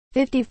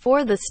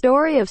54 The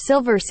story of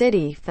Silver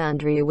City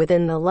Foundry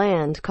within the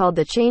land called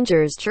the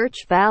Changers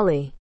Church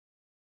Valley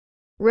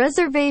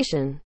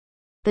Reservation.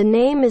 The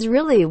name is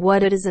really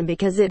what it is, and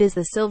because it is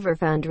the Silver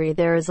Foundry,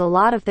 there is a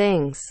lot of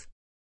things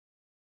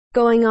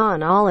going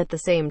on all at the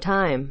same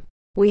time.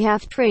 We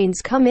have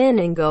trains come in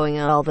and going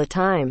all the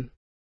time.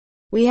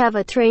 We have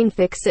a train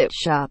fix-it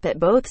shop at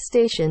both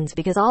stations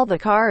because all the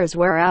cars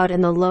wear out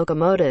and the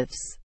locomotives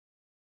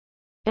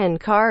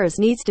and cars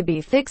needs to be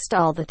fixed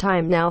all the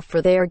time now,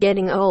 for they are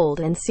getting old,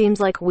 and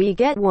seems like we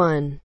get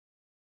one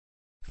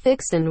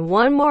fixed and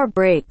one more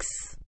breaks.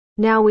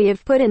 Now we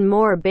have put in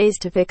more bays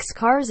to fix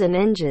cars and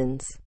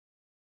engines.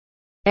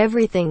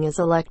 Everything is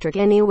electric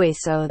anyway,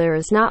 so there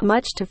is not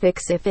much to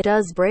fix if it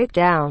does break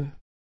down.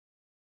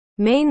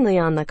 Mainly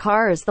on the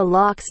cars, the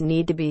locks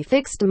need to be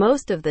fixed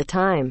most of the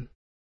time.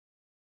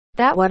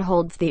 That's what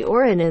holds the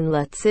ore in and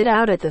lets it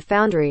out at the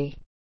foundry.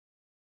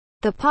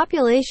 The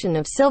population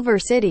of Silver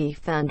City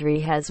Foundry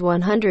has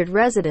 100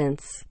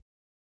 residents.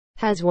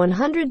 Has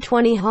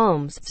 120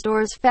 homes,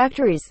 stores,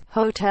 factories,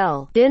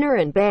 hotel, dinner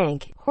and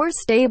bank, horse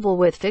stable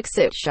with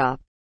fix-it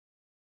shop.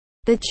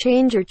 The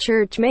Changers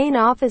Church main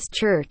office,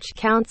 church,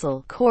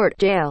 council, court,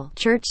 jail,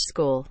 church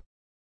school,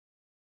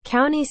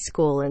 county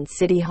school and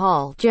city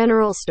hall,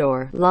 general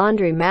store,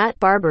 laundry mat,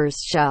 barber's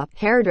shop,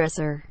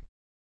 hairdresser,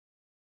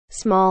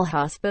 small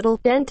hospital,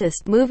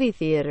 dentist, movie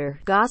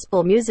theater,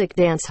 gospel music,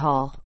 dance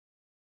hall.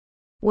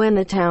 When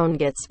the town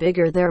gets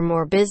bigger, there are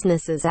more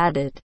businesses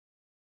added.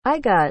 I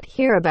got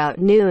here about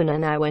noon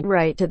and I went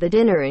right to the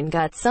dinner and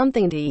got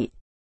something to eat.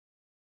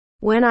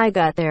 When I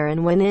got there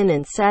and went in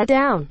and sat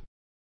down,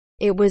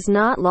 it was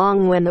not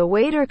long when the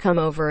waiter come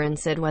over and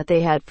said what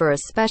they had for a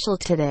special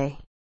today.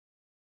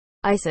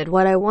 I said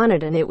what I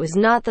wanted and it was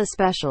not the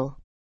special.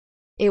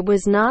 It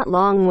was not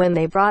long when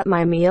they brought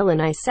my meal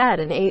and I sat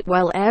and ate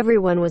while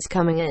everyone was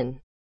coming in.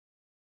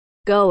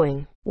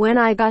 Going. When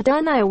I got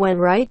done, I went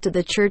right to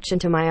the church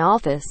and to my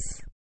office.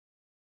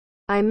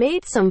 I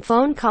made some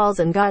phone calls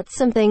and got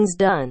some things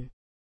done.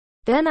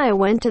 Then I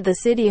went to the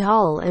city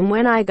hall, and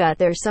when I got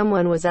there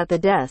someone was at the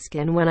desk,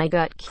 and when I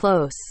got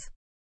close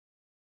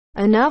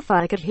enough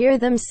I could hear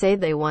them say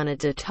they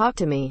wanted to talk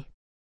to me.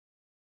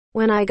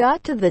 When I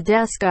got to the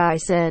desk I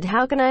said,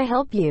 "How can I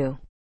help you?"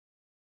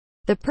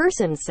 The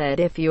person said,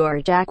 "If you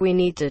are Jack, we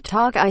need to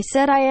talk." I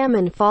said, "I am,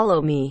 and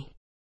follow me."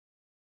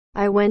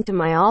 I went to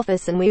my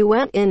office and we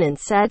went in and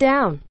sat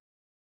down.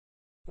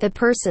 The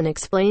person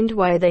explained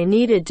why they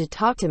needed to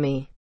talk to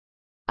me.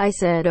 I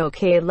said,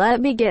 "Okay,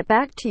 let me get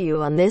back to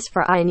you on this,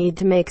 for I need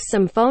to make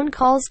some phone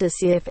calls to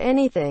see if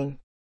anything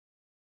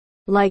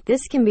like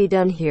this can be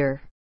done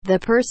here." The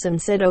person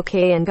said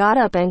okay and got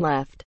up and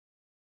left.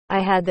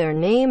 I had their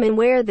name and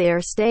where they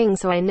are staying,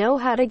 so I know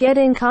how to get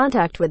in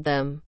contact with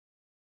them.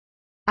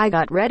 I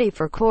got ready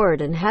for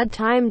court and had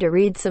time to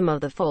read some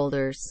of the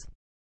folders.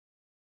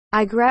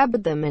 I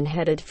grabbed them and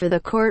headed for the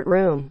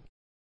courtroom.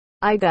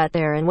 I got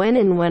there and went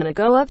in. When I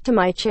go up to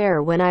my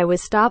chair, when I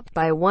was stopped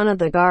by one of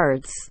the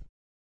guards.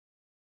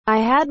 I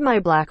had my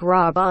black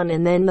robe on,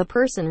 and then the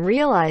person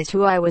realized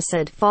who I was,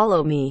 said,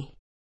 "Follow me."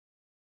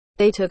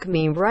 They took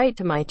me right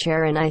to my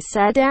chair and I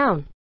sat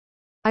down.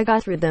 I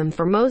got through them,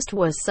 for most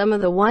was some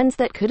of the ones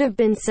that could have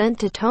been sent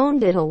to tone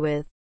diddle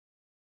with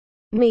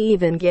me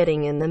even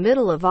getting in the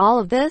middle of all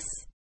of this.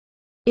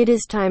 It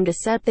is time to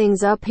set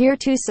things up here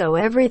too, so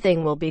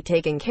everything will be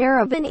taken care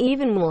of, and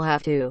even will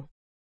have to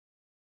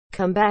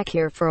come back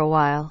here for a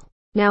while.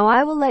 Now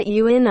I will let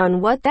you in on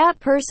what that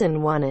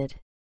person wanted.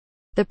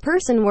 The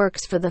person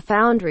works for the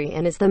foundry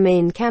and is the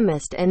main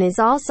chemist and is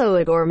also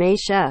a gourmet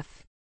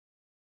chef.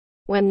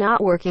 When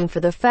not working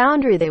for the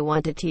foundry, they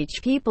want to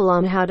teach people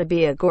on how to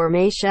be a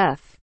gourmet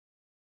chef.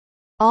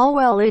 All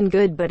well and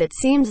good, but it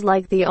seems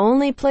like the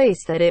only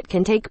place that it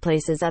can take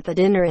place is at the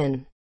dinner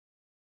inn.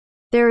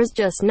 There is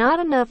just not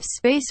enough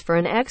space for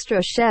an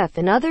extra chef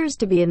and others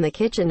to be in the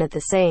kitchen at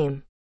the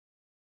same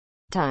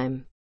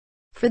time.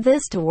 For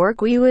this to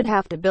work, we would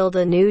have to build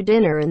a new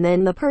dinner, and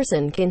then the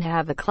person can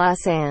have a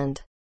class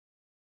and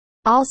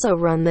also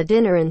run the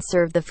dinner and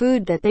serve the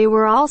food that they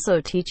were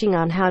also teaching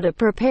on how to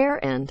prepare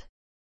and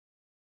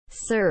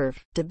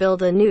serve. To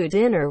build a new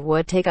dinner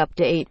would take up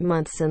to 8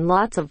 months and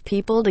lots of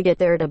people to get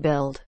there to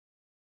build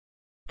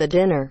the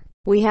dinner.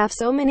 We have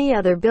so many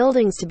other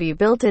buildings to be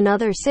built in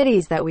other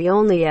cities that we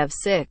only have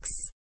 6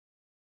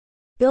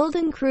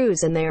 building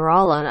crews, and they are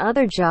all on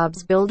other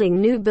jobs building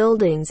new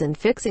buildings and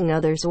fixing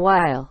others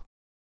while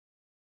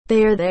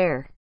they are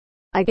there.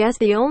 I guess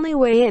the only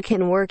way it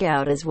can work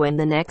out is when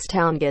the next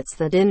town gets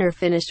the dinner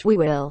finished, we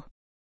will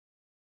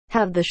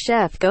have the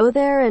chef go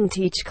there and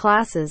teach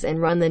classes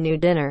and run the new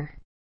dinner.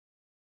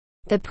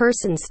 The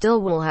person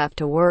still will have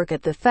to work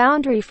at the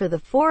foundry for the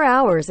 4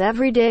 hours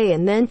every day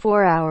and then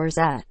 4 hours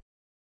at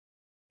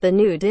the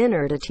new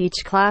dinner to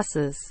teach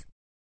classes.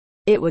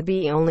 It would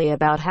be only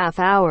about half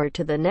hour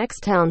to the next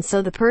town,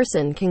 so the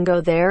person can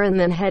go there and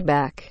then head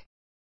back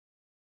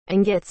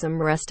and get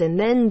some rest and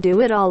then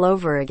do it all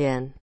over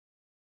again.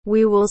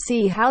 We will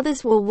see how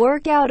this will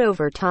work out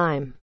over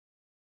time.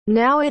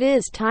 Now it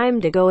is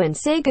time to go and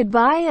say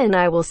goodbye, and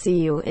I will see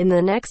you in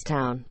the next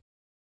town.